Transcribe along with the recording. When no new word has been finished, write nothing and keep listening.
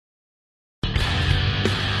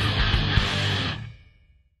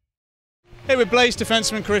Here with Blaze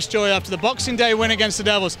defenseman Chris Joyaux after the Boxing Day win against the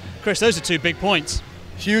Devils. Chris, those are 2 big points.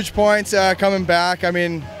 Huge points coming back. I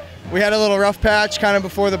mean, we had a little rough patch kind of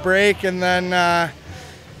before the break, and then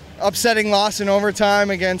upsetting loss in overtime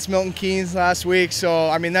against Milton Keynes last week. So,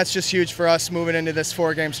 I mean, that's just huge for us moving into this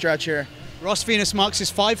 4-game stretch here. Ross Venus marks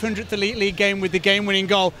his 500th Elite League game with the game-winning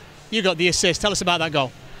goal. You got the assist. Tell us about that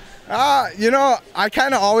goal. You know, I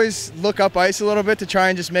kind of always look up ice a little bit to try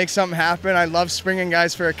and just make something happen. I love springing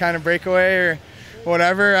guys for a kind of breakaway or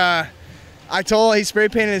whatever. He spray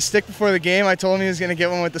painted his stick before the game. I told him he was going to get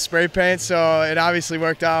one with the spray paint, so it obviously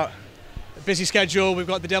worked out. A busy schedule. We've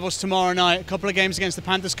got the Devils tomorrow night, a couple of games against the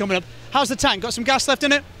Panthers coming up. How's the tank? Got some gas left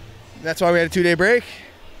in it? That's why we had a 2-day break.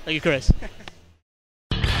 Thank you, Chris.